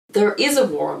There is a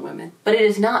war on women, but it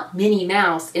is not Minnie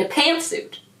Mouse in a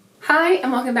pantsuit. Hi, and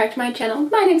welcome back to my channel.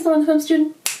 My name is Stella McCartney,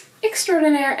 student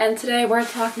extraordinaire, and today we're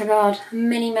talking about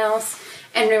Minnie Mouse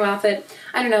and her new outfit.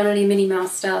 I don't know any Minnie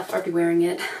Mouse stuff, I'll be wearing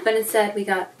it, but instead we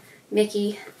got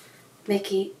Mickey.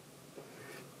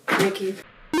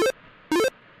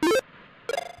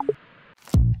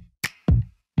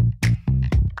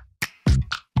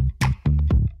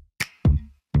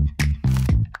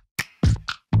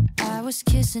 I was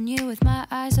kissing you with my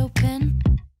eyes open,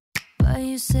 but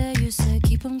you said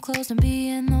keep them closed and be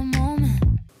in the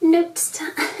moment. Notes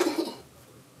time.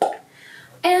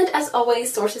 And as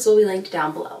always, sources will be linked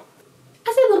down below.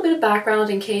 As a little bit of background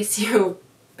in case you've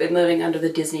been living under the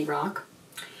Disney rock,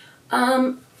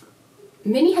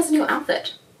 Minnie has a new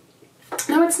outfit.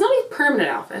 Now it's not a permanent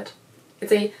outfit,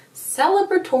 it's a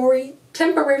celebratory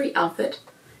temporary outfit.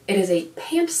 It is a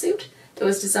pantsuit that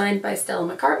was designed by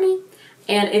Stella McCartney,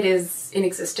 and it is in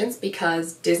existence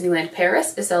because Disneyland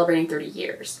Paris is celebrating 30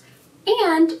 years.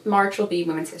 And March will be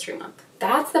Women's History Month.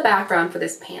 That's the background for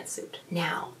this pantsuit.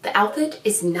 Now, the outfit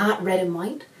is not red and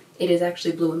white. It is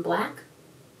actually blue and black.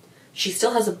 She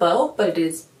still has a bow, but it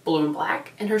is blue and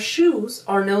black. And her shoes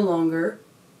are no longer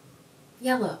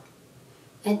yellow.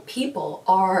 And people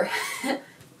are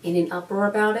in an uproar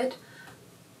about it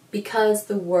because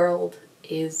the world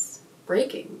is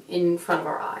breaking in front of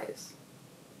our eyes.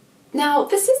 Now,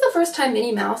 this is the first time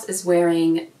Minnie Mouse is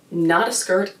wearing not a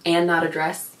skirt and not a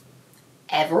dress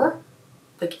ever.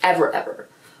 Like ever.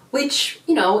 Which,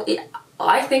 you know,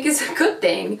 I think is a good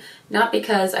thing. Not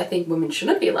because I think women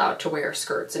shouldn't be allowed to wear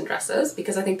skirts and dresses,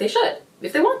 because I think they should,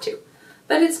 if they want to.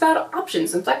 But it's about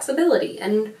options and flexibility,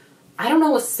 and I don't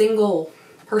know a single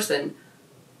person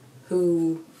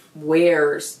who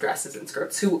wears dresses and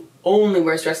skirts, who only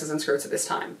wears dresses and skirts at this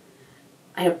time.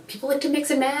 I know people like to mix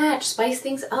and match, spice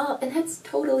things up, and that's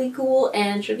totally cool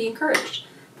and should be encouraged,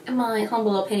 in my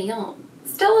humble opinion.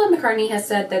 Stella McCartney has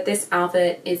said that this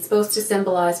outfit is supposed to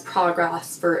symbolize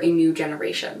progress for a new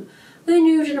generation. The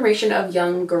new generation of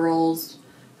young girls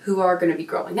who are going to be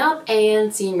growing up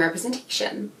and seeing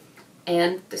representation.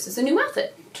 And this is a new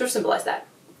outfit to symbolize that.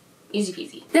 Easy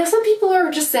peasy. Now some people are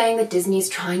just saying that Disney's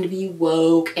trying to be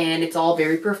woke and it's all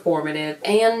very performative,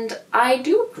 and I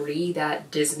do agree that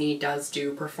Disney does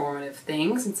do performative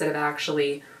things instead of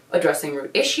actually addressing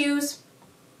root issues.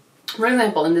 For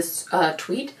example, in this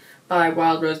tweet by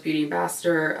Wild Rose Beauty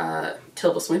Ambassador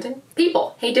Tilda Swinton,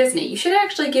 people, hey Disney, you should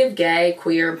actually give gay,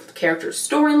 queer characters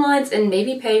storylines and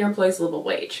maybe pay your employees a livable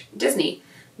wage. Disney,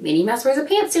 Minnie Mouse wears a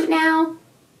pantsuit now.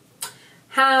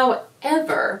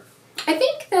 However, I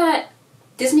think that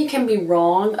Disney can be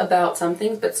wrong about some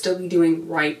things but still be doing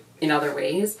right in other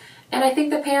ways, and I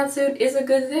think the pantsuit is a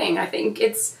good thing. I think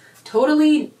it's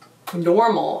totally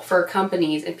normal for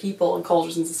companies and people and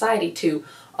cultures in society to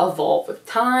evolve with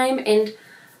time, and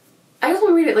I just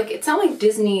want to read it, like, it's not like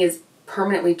Disney is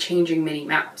permanently changing Minnie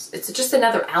Mouse. It's just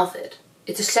another outfit.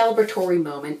 It's a celebratory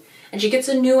moment, and she gets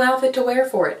a new outfit to wear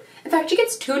for it. In fact, she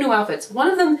gets two new outfits. One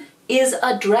of them is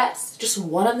a dress. Just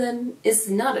one of them is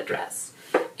not a dress.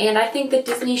 And I think that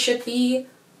Disney should be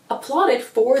applauded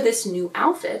for this new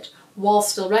outfit while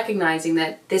still recognizing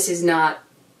that this is not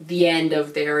the end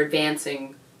of their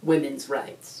advancing women's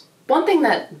rights. One thing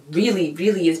that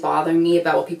really is bothering me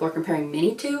about what people are comparing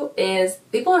Minnie to is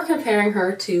people are comparing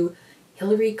her to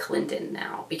Hillary Clinton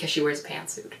now because she wears a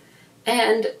pantsuit.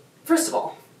 And first of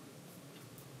all,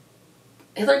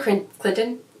 Hillary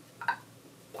Clinton,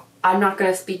 I'm not going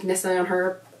to speak necessarily on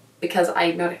her because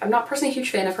I'm not personally a huge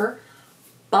fan of her,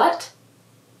 but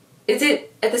is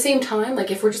it at the same time,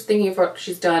 like if we're just thinking of what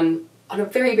she's done on a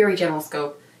very general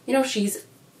scope, you know, she's a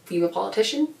female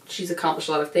politician, she's accomplished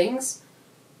a lot of things.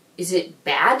 Is it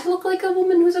bad to look like a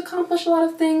woman who's accomplished a lot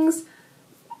of things?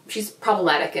 She's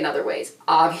problematic in other ways.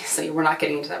 Obviously, we're not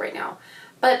getting into that right now.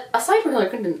 But aside from Hillary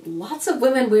Clinton, lots of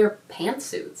women wear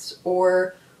pantsuits,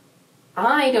 or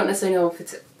I don't necessarily know if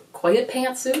it's quite a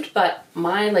pantsuit, but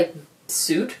my like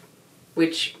suit,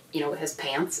 which, you know, has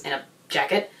pants and a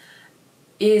jacket,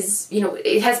 is, you know,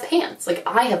 it has pants. Like,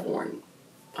 I have worn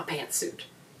a pantsuit.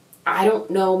 I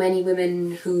don't know many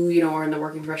women who, you know, are in the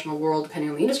working professional world, depending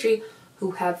on the industry,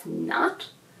 who have not.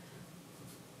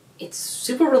 It's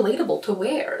super relatable to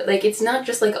wear. Like, it's not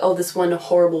just like, oh, this one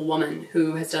horrible woman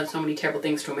who has done so many terrible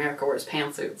things to America wears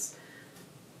pantsuits.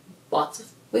 Lots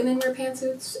of women wear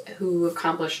pantsuits who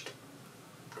accomplished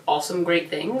awesome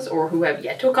great things, or who have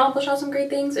yet to accomplish awesome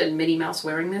great things, and Minnie Mouse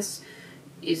wearing this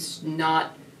is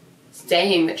not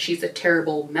saying that she's a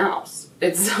terrible mouse.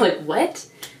 It's like, what?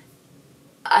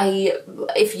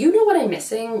 If you know what I'm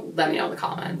missing, let me know in the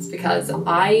comments, because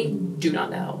I do not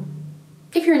know.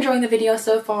 If you're enjoying the video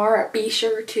so far, be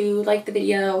sure to like the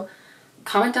video,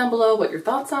 comment down below what your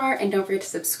thoughts are, and don't forget to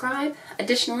subscribe.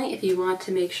 Additionally, if you want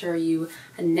to make sure you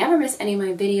never miss any of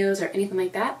my videos or anything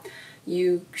like that,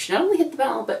 you should not only hit the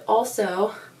bell, but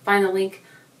also find the link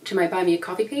to my Buy Me a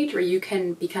Coffee page where you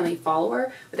can become a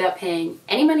follower without paying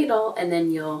any money at all, and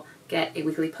then you'll get a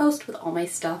weekly post with all my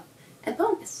stuff and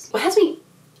bonus. What has me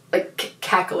like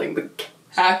cackling,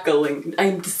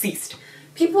 I'm deceased.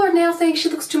 People are now saying she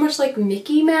looks too much like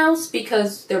Mickey Mouse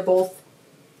because they're both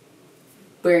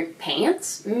wearing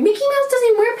pants. Mickey Mouse doesn't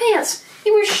even wear pants.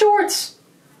 He wears shorts.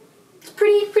 It's a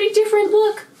pretty different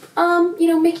look. You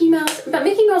know, Mickey Mouse, but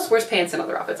Mickey Mouse wears pants and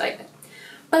other outfits, I admit.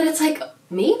 But it's like,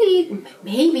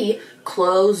 maybe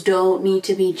clothes don't need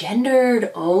to be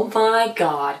gendered. Oh my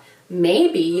God.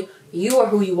 Maybe you are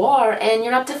who you are and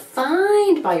you're not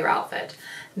defined by your outfit.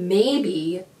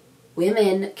 Maybe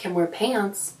women can wear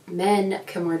pants, men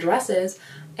can wear dresses,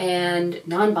 and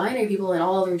non-binary people and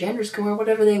all other genders can wear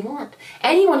whatever they want.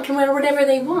 Anyone can wear whatever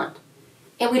they want.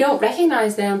 And we don't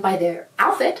recognize them by their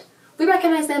outfit. We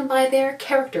recognize them by their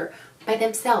character, by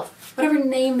themselves, whatever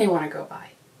name they want to go by.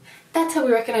 That's how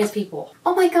we recognize people.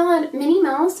 Oh my God, Minnie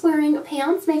Mouse wearing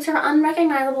pants makes her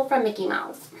unrecognizable from Mickey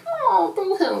Mouse. Oh,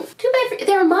 boo-hoo. Too bad for,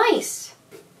 they're mice.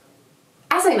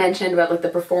 As I mentioned about like the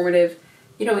performative,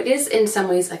 you know, it is in some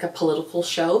ways like a political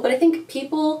show, but I think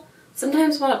people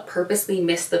sometimes want to purposely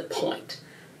miss the point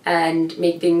and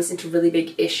make things into really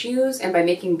big issues, and by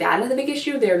making that into the big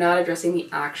issue, they're not addressing the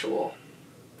actual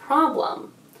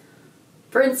problem.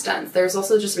 For instance, there's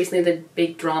also just recently the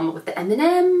big drama with the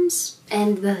M&Ms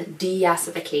and the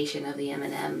de-assification of the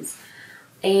M&Ms.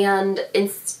 And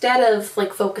instead of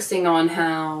like focusing on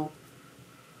how,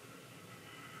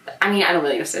 I mean, I don't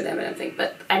really understand the M&M thing,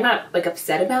 but I'm not like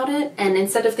upset about it. And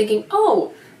instead of thinking,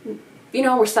 oh, you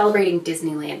know, we're celebrating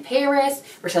Disneyland Paris,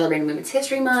 we're celebrating Women's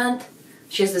History Month,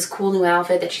 she has this cool new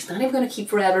outfit that she's not even going to keep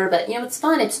forever, but you know, it's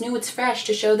fun, it's new, it's fresh,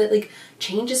 to show that like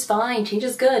change is fine, change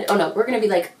is good. Oh no, we're going to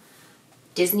be like,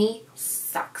 Disney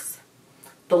sucks.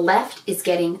 The left is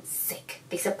getting sick.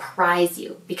 They surprise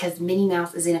you because Minnie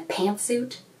Mouse is in a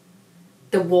pantsuit.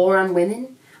 The war on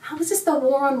women? How is this the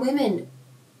war on women?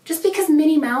 Just because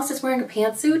Minnie Mouse is wearing a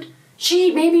pantsuit,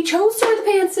 she maybe chose to wear the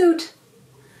pantsuit.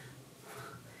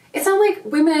 It's not like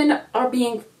women are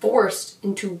being forced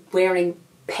into wearing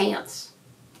pants.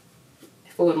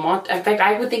 If we would want, in fact,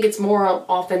 I would think it's more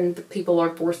often that people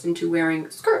are forced into wearing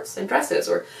skirts and dresses,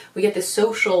 or we get this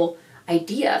social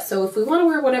idea. So if we want to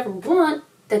wear whatever we want,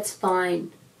 that's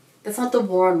fine. That's not the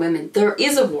war on women. There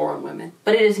is a war on women,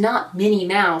 but it is not Minnie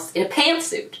Mouse in a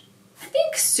pantsuit. I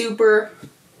think Super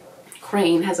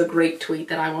Crane has a great tweet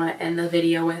that I want to end the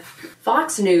video with.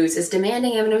 Fox News is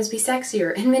demanding M&Ms be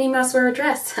sexier and Minnie Mouse wear a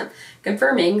dress,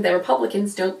 confirming that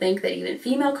Republicans don't think that even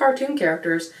female cartoon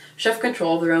characters should have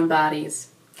control of their own bodies.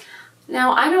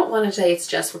 Now, I don't want to say it's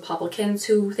just Republicans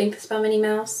who think this about Minnie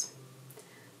Mouse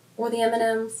or the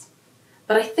M&Ms.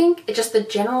 But I think it's just the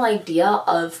general idea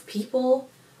of people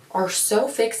are so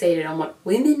fixated on what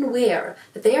women wear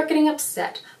that they are getting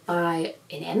upset by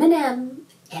an M&M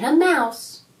and a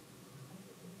mouse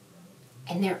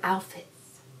and their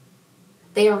outfits.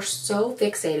 They are so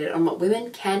fixated on what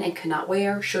women can and cannot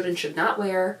wear, should and should not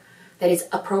wear, that is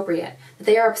appropriate, that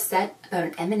they are upset about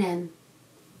an M&M and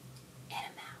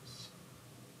a mouse.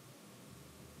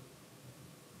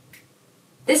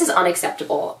 This is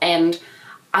unacceptable, and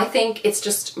I think it's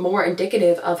just more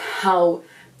indicative of how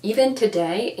even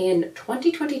today in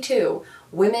 2022,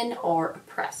 women are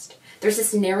oppressed. There's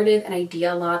this narrative and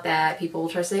idea a lot that people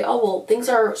try to say, oh, well, things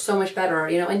are so much better,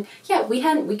 you know, and yeah, we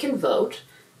can vote,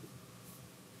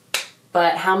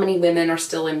 but how many women are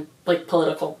still in like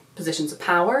political positions of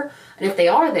power? And if they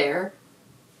are there,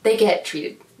 they get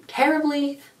treated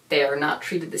terribly. They are not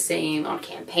treated the same on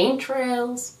campaign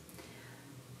trails.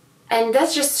 And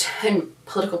that's just in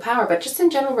political power, but just in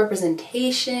general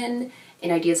representation,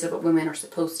 in ideas of what women are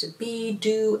supposed to be,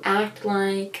 do, act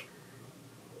like.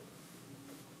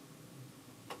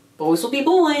 Boys will be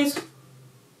boys,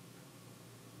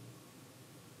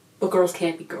 but girls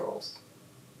can't be girls.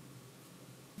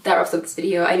 That wraps up this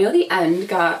video. I know the end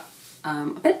got a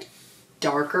bit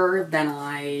darker than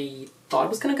I thought it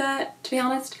was gonna get, to be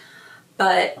honest,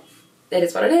 but it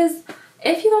is what it is.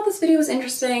 If you thought this video was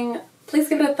interesting, please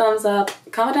give it a thumbs up,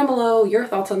 comment down below your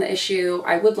thoughts on the issue.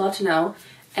 I would love to know.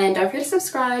 And don't forget to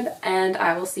subscribe, and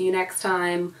I will see you next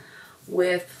time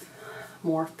with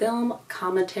more film,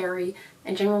 commentary,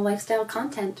 and general lifestyle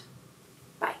content.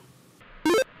 Bye.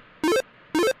 I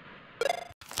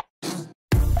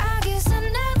guess I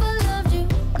never loved you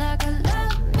like I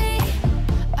love me.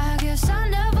 I guess I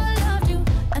never loved you,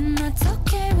 and that's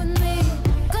okay with me.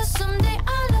 'Cause someday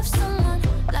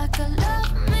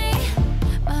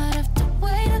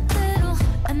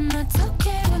And I talk